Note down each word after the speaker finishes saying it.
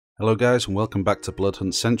Hello guys and welcome back to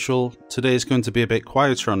Bloodhunt Central. Today is going to be a bit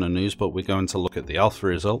quieter on the news, but we're going to look at the alpha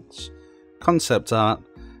results, concept art,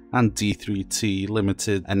 and D3T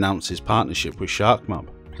Limited announces partnership with Sharkmob.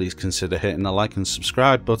 Please consider hitting the like and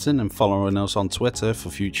subscribe button and following us on Twitter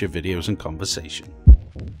for future videos and conversation.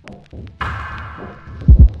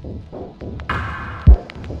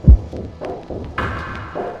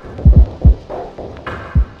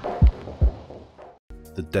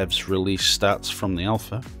 The devs released stats from the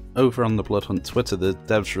alpha. Over on the Bloodhunt Twitter, the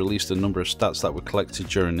devs released a number of stats that were collected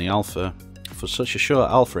during the alpha. For such a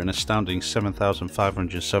short alpha, an astounding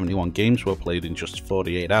 7,571 games were played in just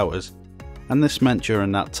 48 hours, and this meant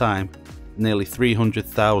during that time, nearly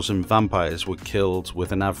 300,000 vampires were killed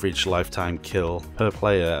with an average lifetime kill per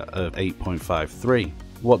player of 8.53.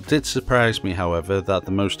 What did surprise me, however, that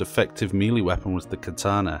the most effective melee weapon was the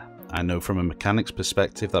katana. I know from a mechanics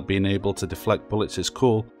perspective that being able to deflect bullets is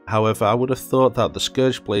cool, however I would have thought that the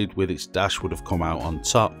Scourge Blade with its dash would have come out on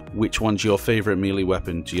top. Which one's your favourite melee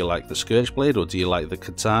weapon? Do you like the Scourge Blade or do you like the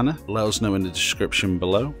katana? Let us know in the description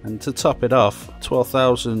below. And to top it off,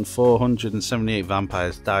 12,478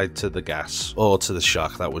 vampires died to the gas, or to the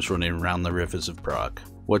shark that was running around the rivers of Prague.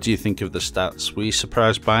 What do you think of the stats? Were you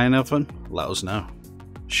surprised by any of them? Let us know.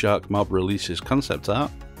 Sharkmob releases concept art.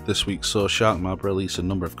 This week saw Sharkmob release a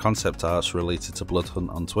number of concept arts related to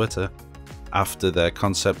Bloodhunt on Twitter. After their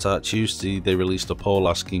concept art Tuesday, they released a poll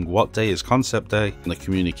asking what day is concept day, and the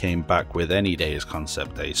community came back with any day is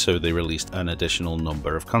concept day, so they released an additional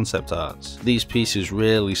number of concept arts. These pieces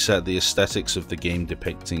really set the aesthetics of the game,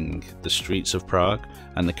 depicting the streets of Prague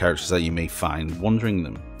and the characters that you may find wandering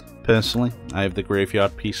them. Personally, I have the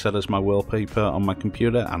graveyard piece set as my wallpaper on my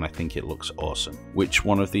computer and I think it looks awesome. Which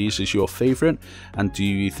one of these is your favourite, and do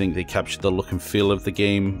you think they capture the look and feel of the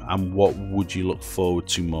game, and what would you look forward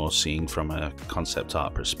to more seeing from a concept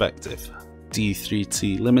art perspective?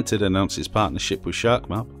 D3T Limited announces partnership with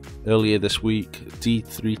Sharkmob. Earlier this week,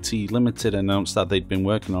 D3T Limited announced that they'd been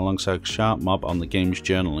working alongside Sharkmob on the game's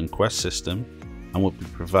journal and quest system, and will be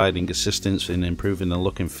providing assistance in improving the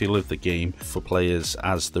look and feel of the game for players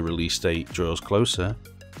as the release date draws closer.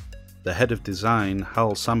 The head of design,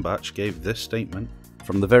 Hal Sambach, gave this statement: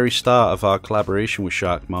 "From the very start of our collaboration with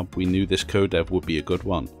Sharkmob, we knew this co-dev would be a good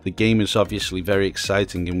one. The game is obviously very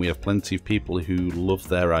exciting and we have plenty of people who love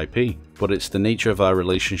their IP, but it's the nature of our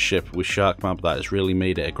relationship with Sharkmob that has really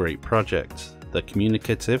made it a great project. They're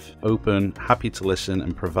communicative, open, happy to listen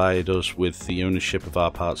and provide us with the ownership of our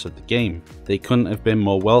parts of the game. They couldn't have been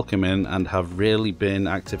more welcoming and have really been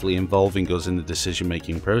actively involving us in the decision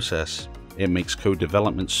making process. It makes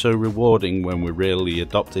co-development so rewarding when we're really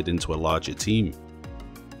adopted into a larger team."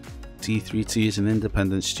 D3T is an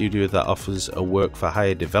independent studio that offers a work for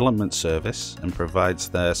hire development service and provides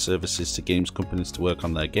their services to games companies to work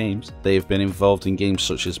on their games. They have been involved in games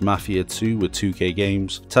such as Mafia 2 with 2K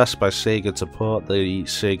Games, tasked by Sega to port the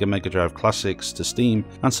Sega Mega Drive classics to Steam,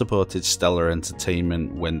 and supported Stellar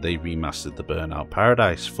Entertainment when they remastered the Burnout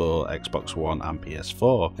Paradise for Xbox One and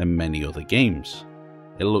PS4, and many other games.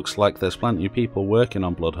 It looks like there's plenty of people working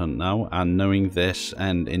on Bloodhunt now, and knowing this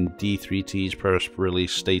and in D3T's press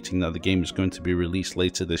release stating that the game is going to be released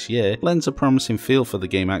later this year lends a promising feel for the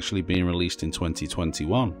game actually being released in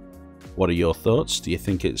 2021. What are your thoughts? Do you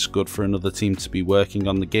think it's good for another team to be working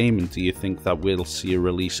on the game, and do you think that we'll see a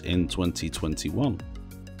release in 2021?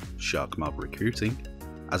 Sharkmob recruiting.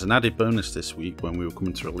 As an added bonus this week, when we were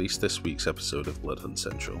coming to release this week's episode of Bloodhunt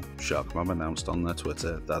Central, Sharkmob announced on their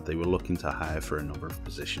Twitter that they were looking to hire for a number of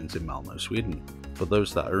positions in Malmo, Sweden. For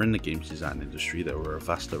those that are in the games design industry, there were a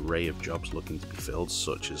vast array of jobs looking to be filled,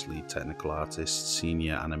 such as lead technical artists,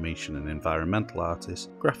 senior animation and environmental artists,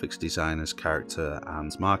 graphics designers, character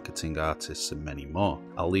and marketing artists, and many more.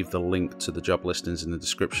 I'll leave the link to the job listings in the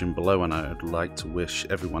description below, and I would like to wish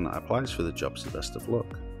everyone that applies for the jobs the best of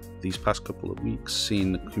luck. These past couple of weeks,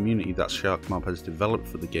 seeing the community that Sharkmob has developed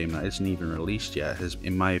for the game that isn't even released yet has,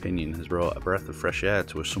 in my opinion, has brought a breath of fresh air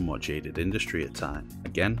to a somewhat jaded industry at times.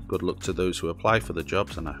 Again, good luck to those who apply for the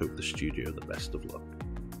jobs, and I hope the studio the best of luck.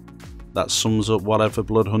 That sums up whatever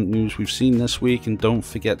Bloodhunt news we've seen this week, and don't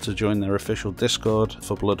forget to join their official Discord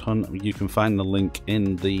for Bloodhunt. You can find the link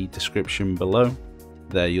in the description below.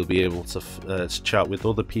 There you'll be able to chat with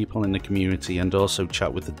other people in the community and also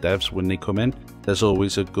chat with the devs when they come in. There's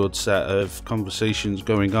always a good set of conversations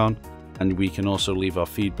going on, and we can also leave our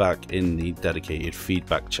feedback in the dedicated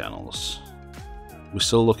feedback channels. We're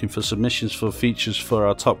still looking for submissions for features for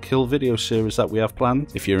our top kill video series that we have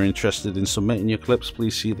planned. If you're interested in submitting your clips,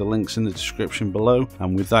 please see the links in the description below.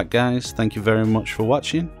 And with that guys, thank you very much for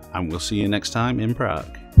watching, and we'll see you next time in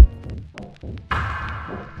Prague.